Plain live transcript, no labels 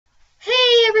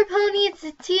Pony, it's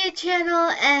the Tia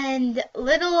channel and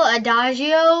Little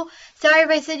Adagio. Sorry if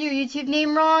I said your YouTube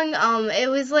name wrong. It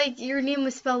was like your name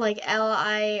was spelled like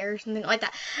L-I or something like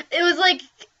that. It was like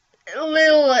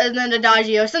Little and then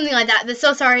Adagio, something like that.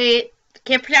 So sorry,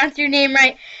 can't pronounce your name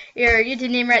right, your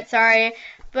YouTube name right. Sorry,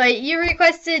 but you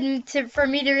requested for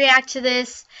me to react to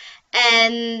this,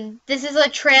 and this is a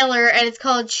trailer, and it's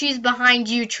called "She's Behind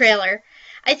You" trailer.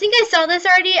 I think I saw this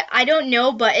already. I don't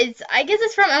know, but I guess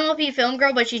it's from MLP Film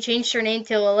Girl, but she changed her name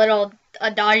to a Little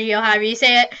Adagio, however you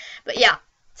say it. But yeah,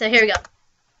 so here we go.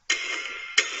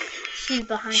 She's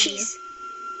behind you. She's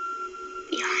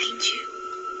behind you.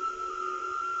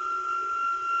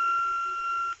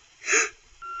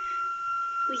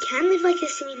 We can't live like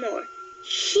this anymore.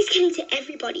 She's getting to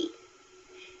everybody.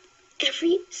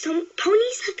 Some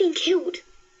ponies have been killed.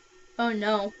 Oh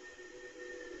no.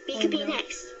 We could be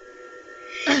next.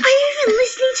 Are you even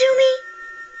listening to me?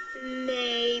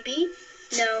 Maybe.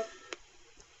 No.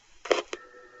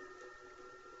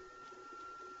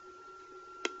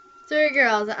 Three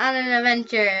girls on an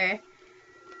adventure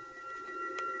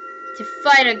to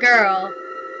fight a girl.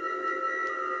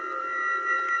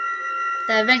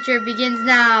 The adventure begins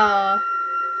now.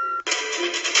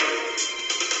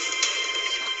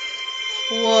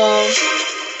 Whoa.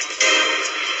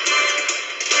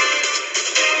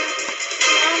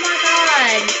 Oh my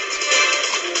god.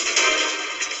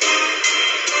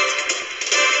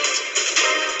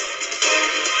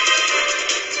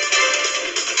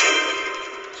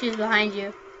 She's behind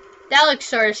you. That looks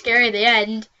sort of scary at the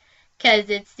end, because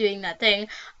it's doing that thing.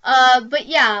 But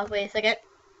yeah, wait a second.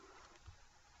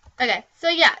 Okay, so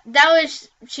yeah, that was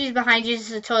She's Behind You. This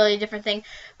is a totally different thing.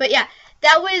 But yeah,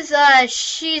 that was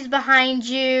She's Behind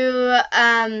You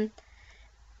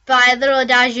by Little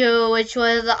Adagio, which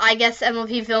was, I guess,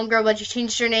 MLP Film Girl, but she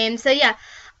changed her name. So yeah,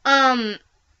 I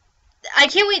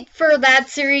can't wait for that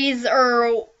series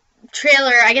or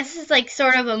trailer. I guess it's like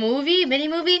sort of a movie, mini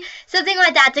movie, something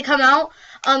like that to come out.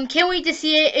 Can't wait to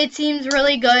see it. It seems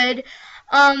really good.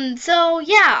 So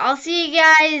yeah, I'll see you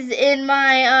guys in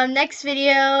my next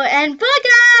video, and bye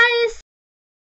guys!